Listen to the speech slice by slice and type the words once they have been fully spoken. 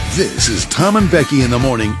This is Tom and Becky in the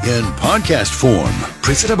morning in podcast form.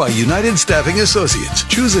 Presented by United Staffing Associates.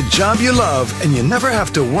 Choose a job you love and you never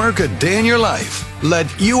have to work a day in your life.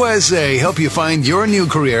 Let USA help you find your new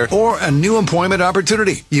career or a new employment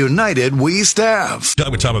opportunity. United We Staff.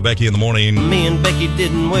 Talk with Tom and Becky in the morning. Me and Becky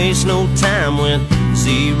didn't waste no time. Went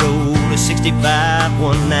 0 to 65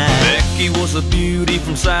 one night. Becky was a beauty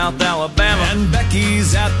from South Alabama, and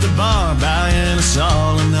Becky's at the bar buying us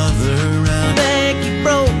all another round. Becky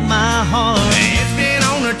broke my heart. It's been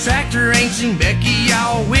on a tractor, ain't seen Becky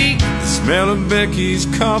all week. The smell of Becky's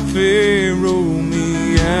coffee rolled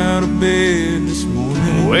me out of bed this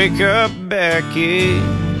morning. Wake up, Becky.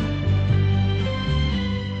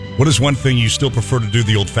 What is one thing you still prefer to do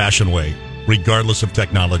the old-fashioned way, regardless of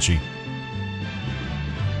technology?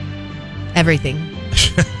 Everything.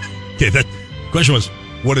 Okay, that question was,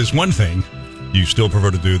 what is one thing you still prefer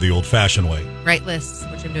to do the old-fashioned way? Write lists,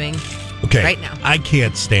 which I'm doing Okay, right now. I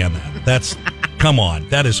can't stand that. That's, come on,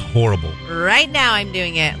 that is horrible. Right now I'm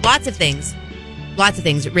doing it. Lots of things. Lots of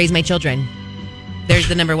things. Raise my children. There's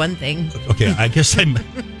the number one thing. Okay, I guess I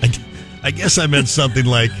meant something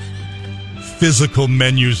like physical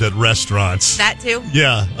menus at restaurants. That too?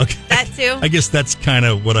 Yeah, okay. That too? I guess that's kind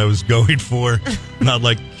of what I was going for. Not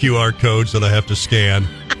like QR codes that I have to scan.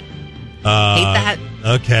 Hate that.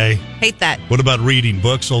 Okay. Hate that. What about reading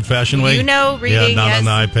books, old-fashioned way? You know, reading, yeah, not yes. on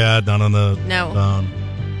the iPad, not on the No. phone.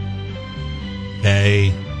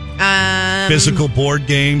 Okay. Physical board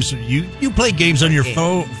games. You play games on your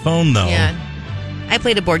phone, though. Yeah. I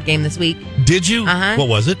played a board game this week. Did you? Uh-huh. What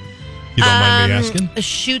was it? You don't mind me asking?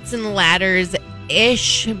 Chutes and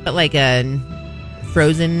Ladders-ish, but like a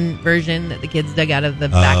Frozen version that the kids dug out of the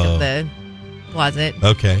back of the closet.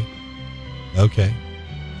 Okay.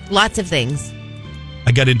 Lots of things.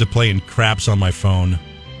 I got into playing craps on my phone,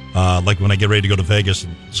 like when I get ready to go to Vegas,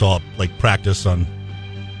 so I'll like practice on,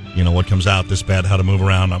 what comes out this bad, how to move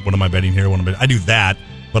around. What am I betting here? I do that,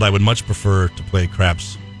 but I would much prefer to play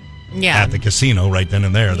craps at the casino right then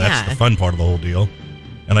and there. That's the fun part of the whole deal.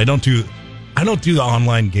 And I don't do the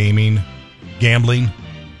online gambling.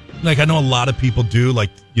 Like I know a lot of people do. Like,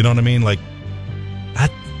 you know what I mean? Like,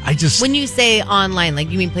 I just When you say online, like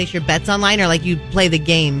you mean place your bets online, or like you play the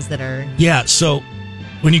games that are? Yeah. So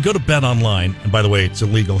when you go to bet online, and by the way, it's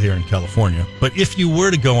illegal here in California. But if you were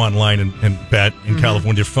to go online and bet in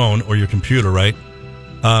California, your phone or your computer, right?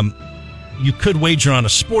 You could wager on a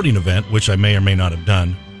sporting event, which I may or may not have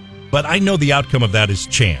done. But I know the outcome of that is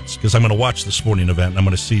chance because I'm going to watch the sporting event and I'm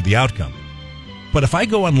going to see the outcome. But if I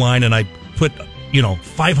go online and I put,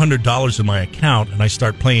 $500 in my account and I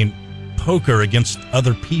start playing poker against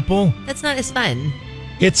other people, That's not as fun.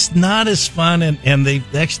 it's not as fun. And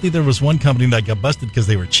there was one company that got busted because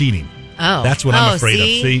they were cheating. Oh. That's what I'm afraid of.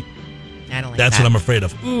 See, I don't like that's that. what I'm afraid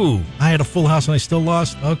of. Ooh, I had a full house and I still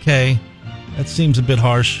lost. Okay, that seems a bit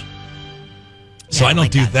harsh. So I don't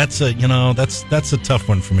like do that. That's a tough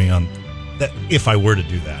one for me on that. If I were to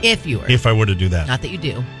do that, if I were to do that, Not that you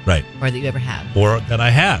do, right, or that you ever have. or that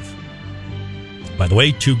I have. By the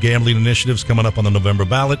way, 2 gambling initiatives coming up on the November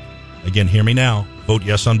ballot. Again, hear me now. Vote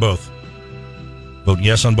yes on both. Vote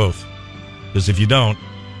yes on both. Because if you don't,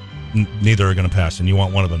 neither are going to pass, and you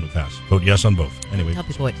want one of them to pass. Vote yes on both. Anyway, Tell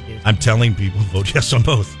people what to do. I'm telling people, vote yes on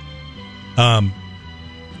both. I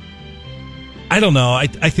don't know. I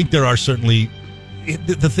think there are certainly...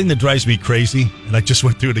 The thing that drives me crazy, and I just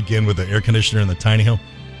went through it again with the air conditioner in the tiny home.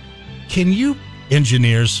 Can you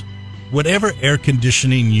engineers, whatever air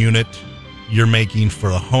conditioning unit you're making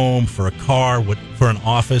for a home, for a car, for an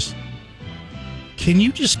office, can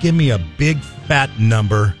you just give me a big fat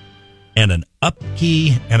number and an up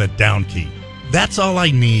key and a down key? That's all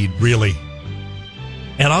I need, really.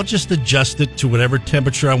 And I'll just adjust it to whatever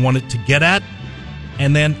temperature I want it to get at,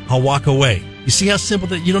 and then I'll walk away. You see how simple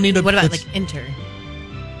that you don't need to... What about like enter?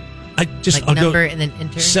 I'll number go and then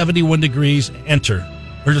enter? 71 degrees, enter.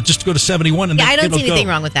 Or just go to 71 and then I don't it'll see anything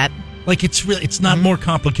go. wrong with that. Like it's not more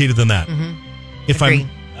complicated than that. If Agree.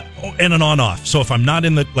 and an on-off. So if I'm not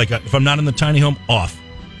in the tiny home, off.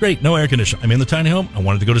 Great, no air conditioner. I'm in the tiny home. I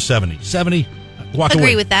wanted to go to 70. 70, walk away.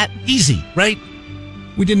 Agree with that. Easy, right?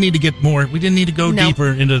 We didn't need to get more. We didn't need to go deeper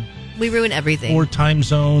into We ruin everything. 4 time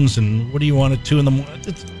zones and what do you want at 2 in the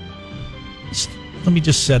morning? Let me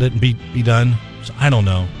just set it and be done. So I don't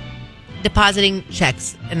know. Depositing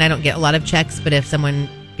checks, and I don't get a lot of checks, but if someone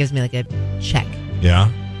gives me like a check,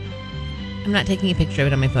 Yeah. I'm not taking a picture of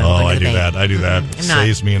it on my phone. Oh, going to I the do bank. that. I do that. I'm It not.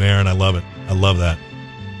 saves me an errand. I love it. I love that.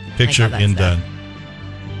 Picture that and stuff. done.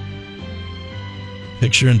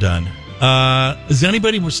 Picture and done. Does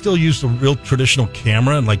anybody still use the real traditional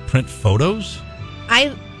camera and like print photos?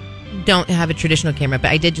 I don't have a traditional camera,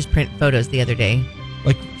 but I did just print photos the other day.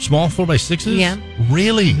 Like small 4x6s? Yeah.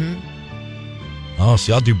 Really? Mm-hmm. Oh,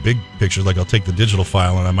 see, I'll do big pictures. Like I'll take the digital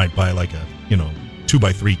file and I might buy like a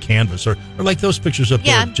 2x3 canvas or like those pictures up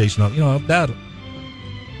there, Jason. That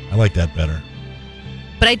I like that better.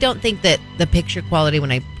 But I don't think that the picture quality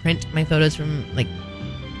when I print my photos from like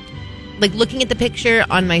looking at the picture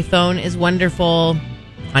on my phone is wonderful.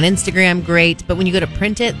 On Instagram, great. But when you go to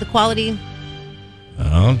print it, the quality.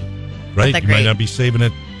 Oh, right. Not You might not be saving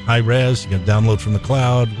it high res. You got to download from the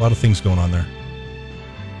cloud. A lot of things going on there.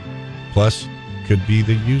 Plus, could be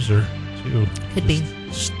the user too. Could be.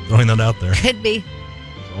 Just throwing that out there. Could be.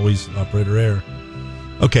 Always operator error.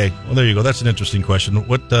 Okay, well there you go. That's an interesting question.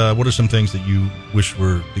 What are some things that you wish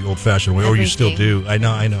were the old-fashioned way, or you still do? I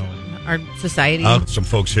know. Our society. Some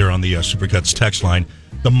folks here on the Supercuts text line.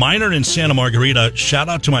 The Miner in Santa Margarita. Shout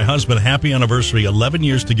out to my husband. Happy anniversary. 11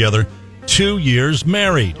 years together. 2 years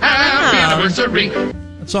married. Happy anniversary.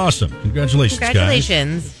 That's awesome. Congratulations, guys.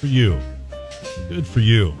 Good for you. Good for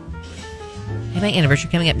you. I have my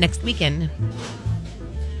anniversary coming up next weekend.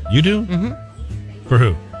 You do? Mm-hmm. For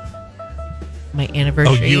who? My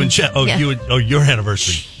anniversary. Oh, you and Chet. Oh, yeah. Your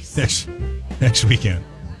anniversary. Next weekend.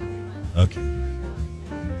 Okay.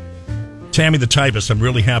 Tammy the typist, I'm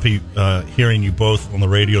really happy hearing you both on the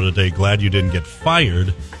radio today. Glad you didn't get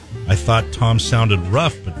fired. I thought Tom sounded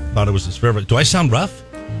rough, but thought it was his favorite. Do I sound rough?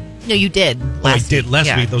 No, you did. I did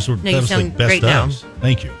last week. Those were you sound like best great now. ofs.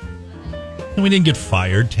 Thank you. And we didn't get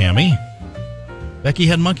fired, Tammy. Becky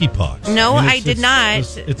had monkeypox. No, I did not.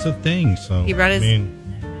 It's a thing. So he brought his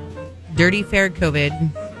dirty fair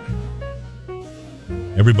COVID.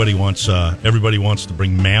 Everybody wants to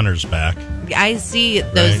bring manners back. I see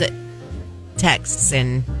those texts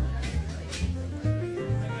and.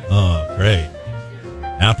 Oh, great!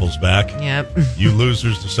 Apple's back. Yep. You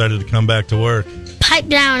losers decided to come back to work. Pipe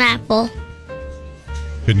down, Apple.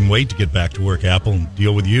 Couldn't wait to get back to work, Apple, and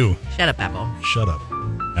deal with you. Shut up, Apple. Shut up,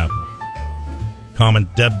 Apple.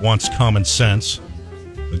 Deb wants common sense.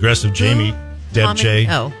 Aggressive Jamie, Deb J.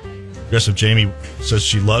 Oh. Aggressive Jamie says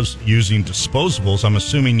she loves using disposables. I'm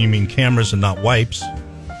assuming you mean cameras and not wipes.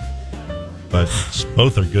 But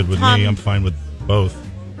both are good with me. I'm fine with both.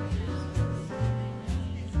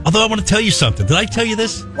 Although I want to tell you something. Did I tell you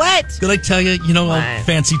this? What? Did I tell you? You know,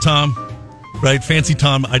 Fancy Tom. Right? Fancy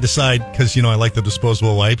Tom, I decide, because, I like the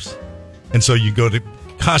disposable wipes. And so you go to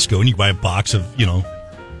Costco and you buy a box of,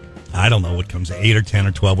 I don't know what comes, 8 or 10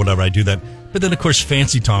 or 12, whatever. I do that. But then, of course,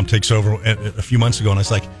 Fancy Tom takes over a few months ago, and I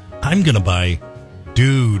was like, I'm going to buy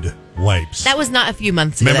dude wipes. That was not a few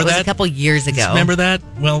months ago. Remember that was a couple years ago. Remember that?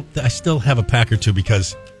 Well, I still have a pack or two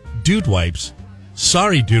because dude wipes,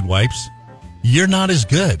 sorry, dude wipes, you're not as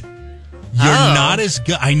good. You're not as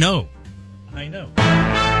good. I know.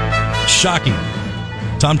 Shocking.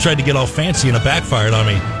 Tom tried to get all fancy and it backfired on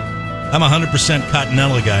me. I'm 100%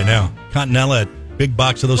 Cottonella guy now. Cottonella, big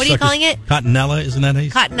box of those suckers. What are you calling it? Cottonella, isn't that how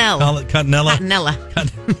you Cottonelle. call it? Cottonella?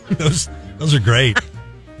 Cottonella. Those are great.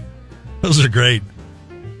 Those are great.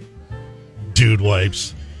 Dude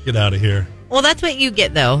wipes. Get out of here. Well, that's what you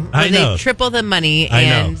get, though. I know. They triple the money.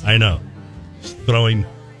 I know. Just throwing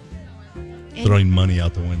money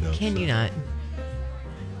out the window. Can you not?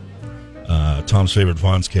 Tom's favorite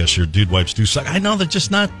Vaughn's cashier, dude wipes do suck. I know, they're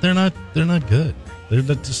just not. They're not good. They're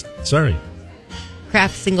just sorry.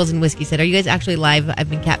 Craft Singles and Whiskey said, "Are you guys actually live? I've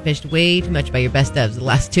been catfished way too much by your best ofs the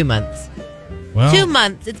last 2 months." Well, 2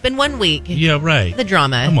 months. It's been 1 week. Yeah, right. The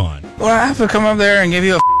drama. Come on. Well, I have to come up there and give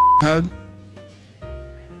you a hug.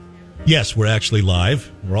 Yes, we're actually live.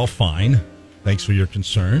 We're all fine. Thanks for your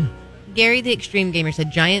concern. Gary the Extreme Gamer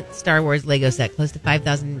said, "Giant Star Wars Lego set, close to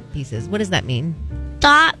 5,000 pieces." What does that mean?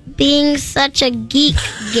 Stop being such a geek,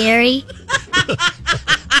 Gary.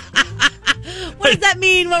 What does that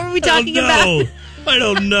mean? What were we talking about? I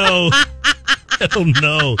don't know. I don't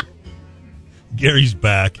know. Gary's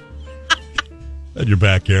back. Glad you're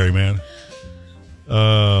back, Gary, man.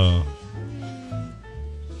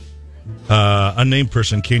 Unnamed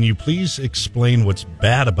person, can you please explain what's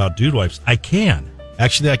bad about dude wipes? I can.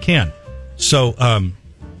 Actually, I can. So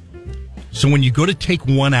when you go to take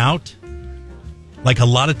one out, like a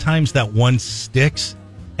lot of times that one sticks,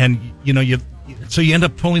 and you end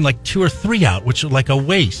up pulling like 2 or 3 out, which are like a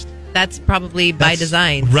waste. That's probably by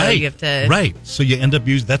design. Right. So you have to. Right. So you end up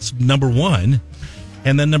using, that's number 1.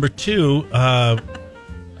 And then number 2, I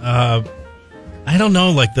don't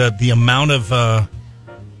know, like the amount of,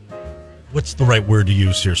 what's the right word to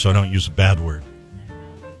use here so I don't use a bad word?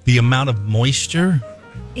 The amount of moisture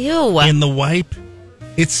Ew. in the wipe,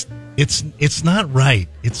 it's not right.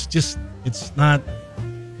 It's not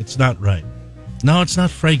right. No, it's not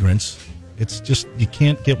fragrance. It's just, you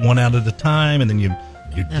can't get one out at a time, and then you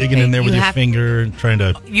You're digging in there with your finger and trying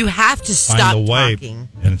to You have to find stop the wipe. talking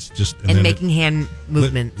And it's just... and making hand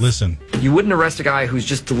movements. Listen. You wouldn't arrest a guy who's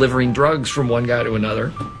just delivering drugs from one guy to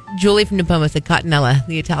another. Julie from Napomo said Cottonella,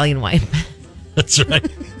 the Italian wife. That's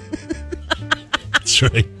right. That's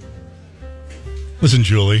right. Listen,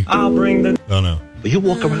 Julie. I'll bring the... Oh, no. But you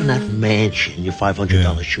walk around that mansion in your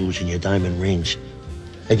 $500 shoes and your diamond rings,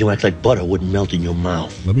 and you act like butter wouldn't melt in your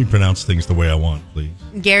mouth. Let me pronounce things the way I want, please.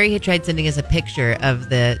 Gary had tried sending us a picture of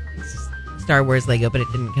the Star Wars Lego, but it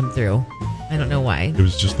didn't come through. I don't know why. It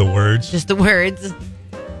was just the words. Just the words.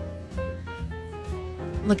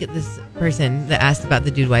 Look at this person that asked about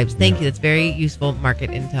the dude wipes. Thank you. That's very useful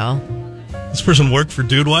market intel. This person worked for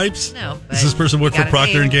Dude Wipes? No. Does this person work for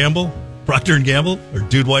Procter & Gamble? Procter & Gamble? Or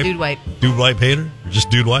Dude Wipe? Dude Wipe. Dude Wipe hater? Or just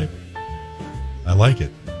Dude Wipe? I like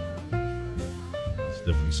it. It's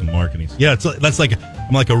definitely some marketing. Yeah,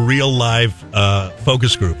 I'm like a real live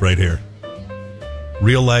focus group right here.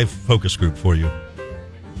 Real life focus group for you.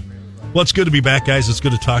 Well, it's good to be back, guys. It's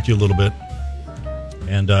good to talk to you a little bit.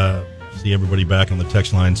 And see everybody back on the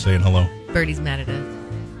text line saying hello. Birdie's mad at us.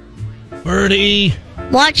 Birdie!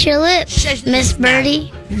 Watch your lips, Miss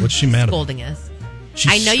Birdie. What's she mad about? Scolding us.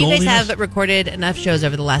 She's I know you guys scolding have us? recorded enough shows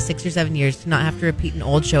over the last 6 or 7 years to not have to repeat an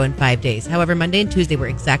old show in 5 days. However, Monday and Tuesday were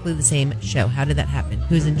exactly the same show. How did that happen?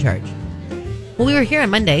 Who's in charge? Well, we were here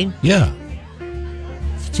on Monday. Yeah.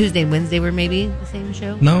 So Tuesday and Wednesday were maybe the same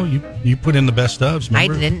show. No, you put in the best ofs,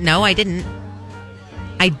 remember? I didn't. No, I didn't.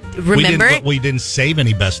 I remember. We didn't save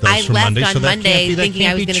any best ofs I from left Monday, on so that Monday can't be, thinking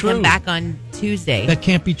I was going to come back on Tuesday. That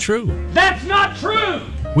can't be true. That's not true!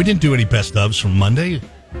 We didn't do any best ofs from Monday,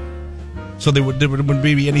 so there wouldn't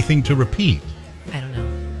be anything to repeat. I don't know.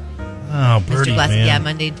 Oh, Birdie, Mr. Blessed, man. yeah,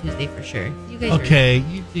 Monday and Tuesday for sure. You guys Okay,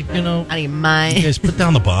 you know. out of your mind. You guys, put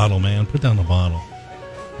down the bottle, man. Put down the bottle.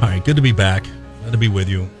 All right, good to be back. Glad to be with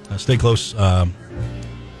you. Stay close.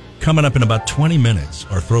 Coming up in about 20 minutes,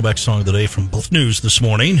 our throwback song of the day from both news this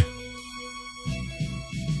morning.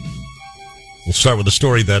 We'll start with a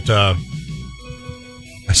story that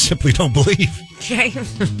I simply don't believe. Okay.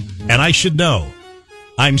 And I should know.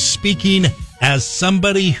 I'm speaking as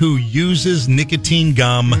somebody who uses nicotine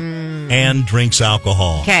gum and drinks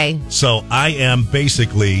alcohol. Okay. So I am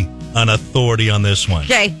basically an authority on this one.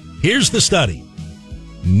 Okay. Here's the study.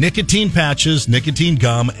 Nicotine patches, nicotine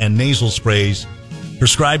gum, and nasal sprays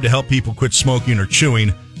prescribed to help people quit smoking or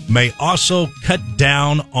chewing may also cut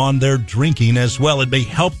down on their drinking as well. It may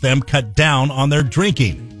help them cut down on their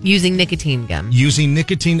drinking. Using nicotine gum. Using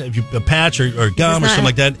nicotine, a patch or gum or something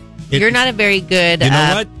like that. You're not a very good You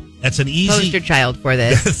know what? That's an easy... poster child for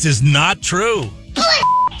this. This is not true.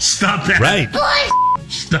 Stop that. Right.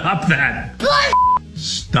 Stop that.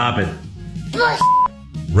 Stop it.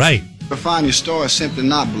 Right. I find your story simply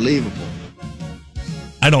not believable.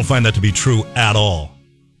 I don't find that to be true at all.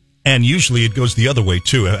 And usually it goes the other way,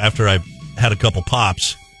 too. After I've had a couple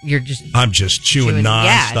pops, I'm just chewing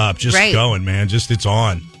nonstop. Just going, man. It's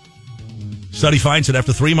on. Study finds that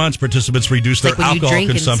after 3 months, participants reduce their when alcohol you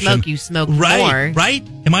drink consumption. And smoke, you smoke right, more. Right?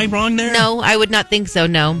 Am I wrong there? No, I would not think so,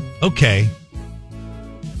 no. Okay.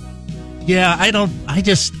 Yeah, I don't...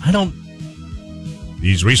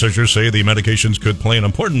 These researchers say the medications could play an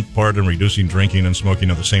important part in reducing drinking and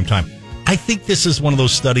smoking at the same time. I think this is one of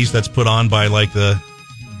those studies that's put on by, like, the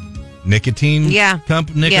nicotine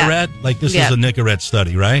Nicorette. Yeah. Like, this is a Nicorette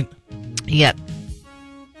study, right? Yep.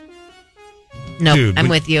 No, Dude, I'm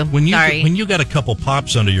with you. Sorry. When you got a couple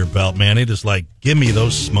pops under your belt, man, it is like, give me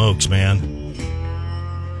those smokes, man.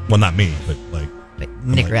 Well, not me, but like...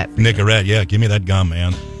 Nicorette. Like, Nicorette, yeah. Give me that gum,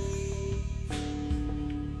 man.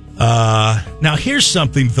 Now, here's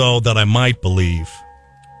something, though, that I might believe.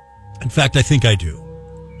 In fact, I think I do.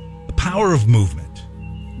 The power of movement.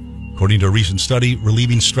 According to a recent study,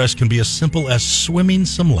 relieving stress can be as simple as swimming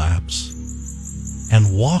some laps.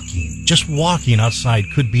 And walking, just walking outside,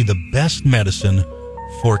 could be the best medicine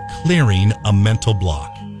for clearing a mental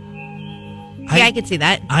block. Yeah, I could see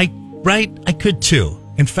that. I could too.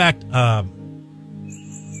 In fact,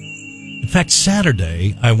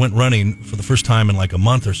 Saturday, I went running for the first time in like a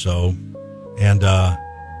month or so. And, oh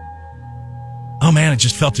man, it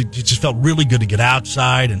just felt really good to get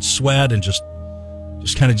outside and sweat and just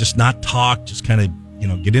kind of just not talk, just kind of,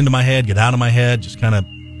 get into my head, get out of my head, just kind of.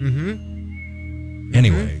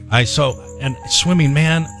 Anyway, and swimming,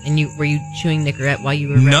 man. And were you chewing Nicorette while you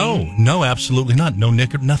were running? No, absolutely not. No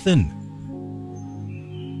Nicorette, nothing.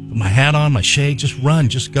 Put my hat on, my shade, just run,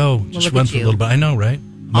 just go. Just run for a little bit. I know, right?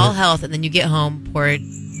 All health, and then you get home, pour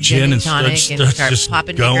gin and tonic, and start just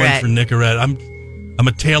popping going Nicorette. for Nicorette. I'm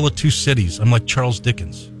a tale of two cities. I'm like Charles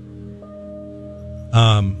Dickens.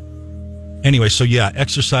 Anyway, so yeah,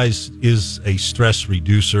 exercise is a stress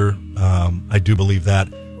reducer. I do believe that.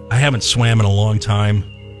 I haven't swam in a long time.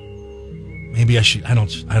 Maybe I should. I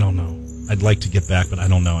don't know. I'd like to get back, but I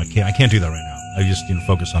don't know. I can't do that right now. I just need to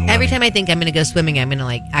focus on running. Every time I think I'm going to go swimming, I'm going to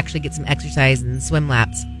like actually get some exercise and swim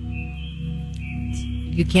laps.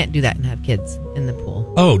 You can't do that and have kids in the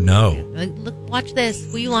pool. Oh no! Like, look, watch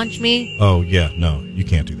this. Will you launch me? Oh yeah, no, you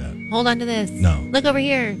can't do that. Hold on to this. No. Look over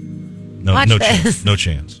here. No, watch no this. chance. No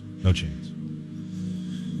chance. No chance.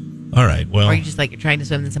 All right. Well, or you just like you're trying to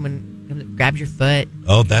swim, and someone comes and grabs your foot.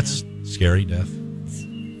 Oh, that's scary. Death.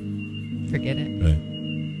 Forget it. Right.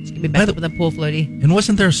 Just get me back up with a pool floaty. And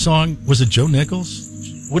wasn't there a song? Was it Joe Nichols?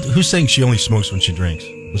 Who's saying she only smokes when she drinks?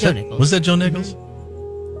 Nichols. Was that Joe Nichols?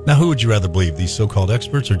 Now, who would you rather believe, these so-called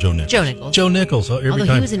experts or Joe Nichols? Joe Nichols. Joe Nichols. Every Although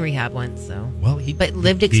time. he was in rehab once, so. Well, but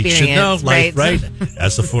lived experience, he should know, right? Right.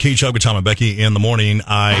 As the Kate Chug with Tom and Becky in the morning,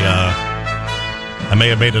 I may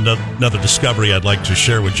have made another discovery I'd like to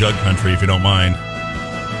share with Jug Country, if you don't mind.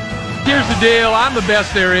 Here's the deal. I'm the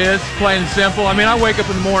best there is, plain and simple. I mean, I wake up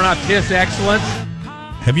in the morning, I piss excellence.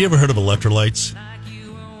 Have you ever heard of electrolytes?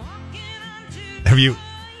 Have you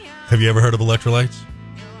ever heard of electrolytes?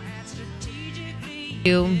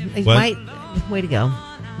 Way to go.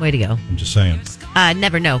 Way to go. I'm just saying.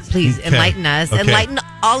 Never know. Please enlighten us. Okay. Enlighten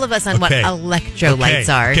all of us on what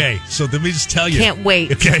electrolytes are. Okay, so let me just tell you. Can't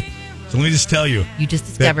wait. Okay, so let me just tell you. You just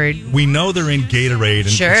discovered. We know they're in Gatorade and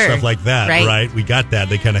stuff like that, right? We got that.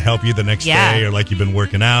 They kind of help you the next day, or like you've been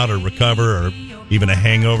working out or recover, or even a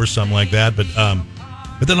hangover, something like that. But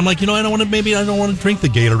then I'm like, I don't want to drink the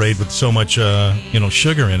Gatorade with so much,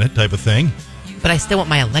 sugar in it, type of thing. But I still want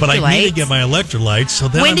my electrolytes. But I need to get my electrolytes. So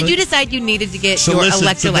then when did you decide you needed to get your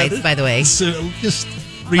electrolytes, by the way? So just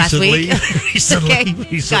last recently. week? recently.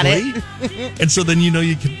 Got it. And so then,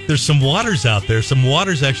 there's some waters out there. Some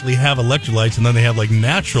waters actually have electrolytes, and then they have like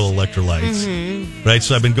natural electrolytes. Mm-hmm. Right?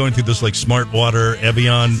 So I've been going through this like Smart Water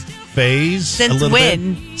Evian phase. Since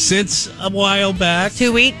when? Since a while back.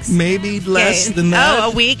 2 weeks? Maybe less than that. Oh,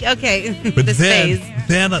 a week? Okay. But this phase.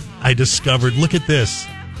 Then I discovered, look at this.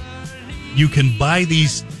 You can buy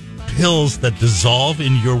these pills that dissolve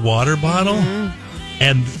in your water bottle,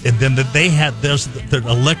 and then they had the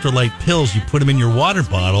electrolyte pills. You put them in your water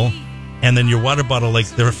bottle, and then your water bottle, like,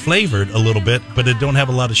 they're flavored a little bit, but it don't have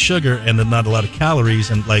a lot of sugar and not a lot of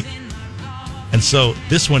calories, and so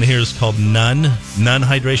this one here is called Nun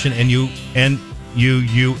Hydration, N-U-N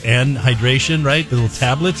hydration, right? The little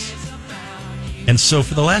tablets. And so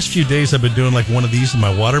for the last few days, I've been doing like one of these in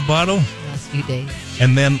my water bottle. Last few days.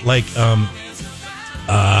 And then, like,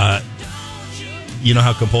 you know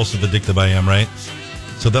how compulsive addictive I am, right?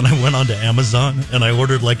 So then I went on to Amazon and I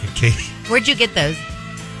ordered like a cake. Where'd you get those?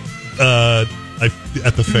 At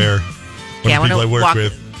the fair. Okay, I want to walk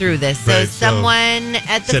with. through this. Right, so someone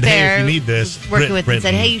at the said, fair, hey, if you need this, working with, and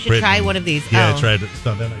said, hey, you should try one of these. Yeah, I tried it.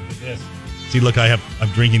 So then I did this. See, look, I'm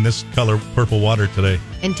drinking this color purple water today.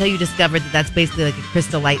 Until you discovered that that's basically like a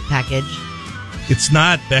Crystal Light package. It's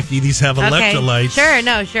not, Becky. These have electrolytes.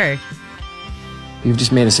 Sure. You've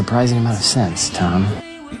just made a surprising amount of sense, Tom.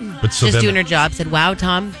 But so just doing her job. Said, wow,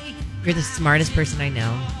 Tom, you're the smartest person I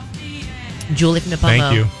know. Julie from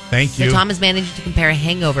Napomo. Thank you. So Tom has managed to compare a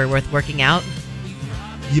hangover with working out.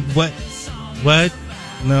 What?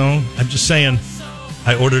 No, I'm just saying.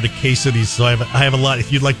 I ordered a case of these, so I have a lot.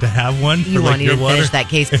 If you'd like to have one, you won't even finish that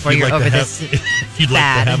case before you're over this. If you'd like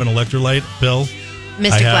to have an electrolyte pill,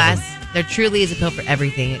 Mr. Glass, there truly is a pill for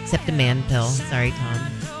everything except a man pill. Sorry, Tom.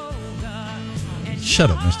 Shut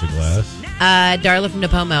up, Mr. Glass. Darla from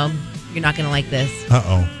Napomo, you're not going to like this.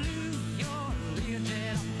 Uh-oh.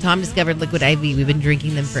 Tom discovered Liquid IV. We've been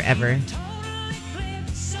drinking them forever.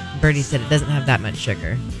 Birdie said it doesn't have that much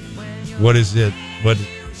sugar. What is it?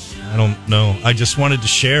 I don't know. I just wanted to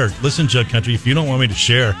share. Listen, Jug Country, if you don't want me to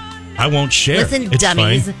share, I won't share. Listen, it's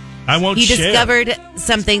dummies. Fine. I won't he share. He discovered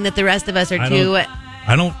something that the rest of us are too...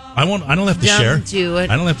 I don't have to share.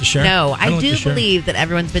 I don't have to share. No, I do believe that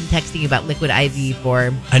everyone's been texting you about Liquid IV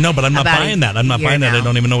for... I know, but I'm not buying that. I'm not buying that. I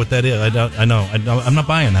don't even know what that is. I know. I'm not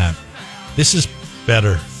buying that. This is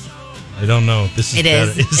better. I don't know. This is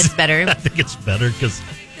better. It's better. I think it's better because...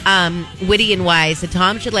 Witty and Wise said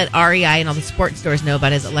Tom should let REI and all the sports stores know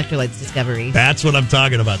about his electrolytes discovery. That's what I'm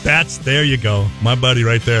talking about. There you go. My buddy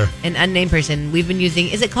right there. An unnamed person we've been using.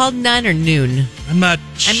 Is it called Nun or Noon? I'm going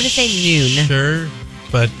to say Noon. Sure,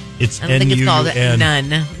 but it's I don't think it's called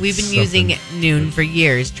Nun. We've been using Noon for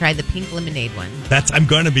years. Try the pink lemonade one. I'm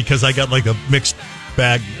going to because I got like a mixed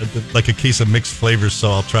bag, like a case of mixed flavors, so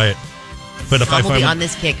I'll try it. But Tom will be on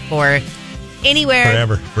this kick for anywhere.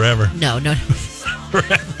 Forever. No.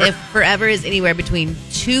 If forever is anywhere between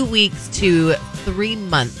 2 weeks to 3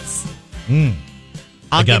 months.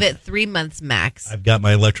 I'll give it 3 months max. I've got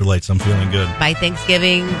my electrolytes. I'm feeling good. By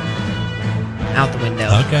Thanksgiving, out the window.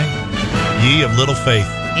 Okay. Ye of little faith.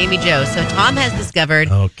 Amy Jo. So Tom has discovered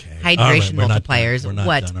hydration multipliers.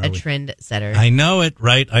 What a trend setter. I know it,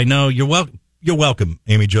 right? I know. You're welcome. You're welcome,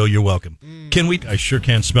 Amy Jo. You're welcome. I sure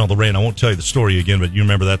can smell the rain. I won't tell you the story again, but you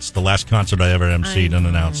remember that's the last concert I ever emceed and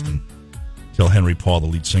announced. Until Henry Paul, the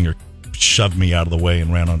lead singer, shoved me out of the way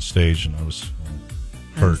and ran on stage, and I was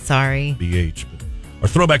hurt. I'm sorry. BH. But our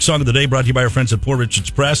throwback song of the day brought to you by our friends at Poor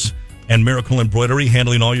Richard's Press and Miracle Embroidery,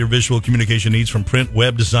 handling all your visual communication needs from print,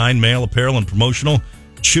 web, design, mail, apparel, and promotional.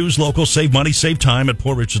 Choose local, save money, save time at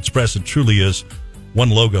Poor Richard's Press. It truly is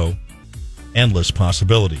one logo, endless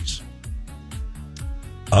possibilities.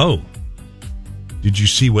 Oh, did you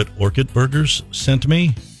see what Orchid Burgers sent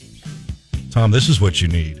me? Tom, this is what you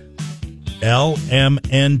need.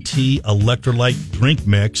 LMNT Electrolyte Drink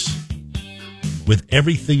Mix with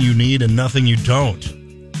everything you need and nothing you don't.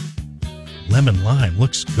 Lemon lime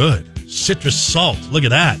looks good. Citrus salt, look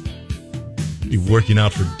at that. Be working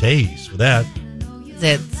out for days with that. Is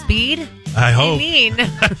it speed? I hope. What do you mean?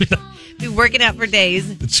 Be working out for days.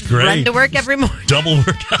 It's great. Run to work every morning. Double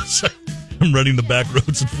workouts. I'm running the back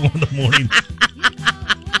roads at 4 in the morning.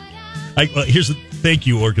 Thank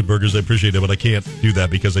you, Orchid Burgers. I appreciate it, but I can't do that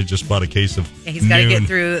because I just bought a case of he's got to get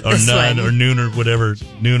through or this none one. or nooner, whatever.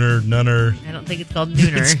 Nooner, nunner. I don't think it's called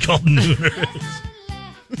nooner. It's called nooner.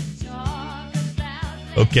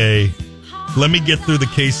 Okay. Let me get through the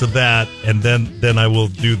case of that, and then I will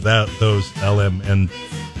do those LMNTs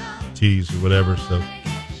or whatever. So,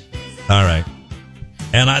 all right.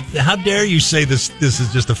 And how dare you say this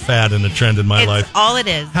is just a fad and a trend in my life? All it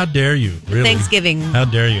is. How dare you? Really? Thanksgiving. How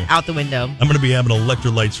dare you? Out the window. I'm going to be having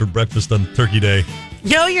electrolytes for breakfast on Turkey Day.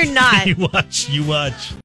 No, you're not. You watch.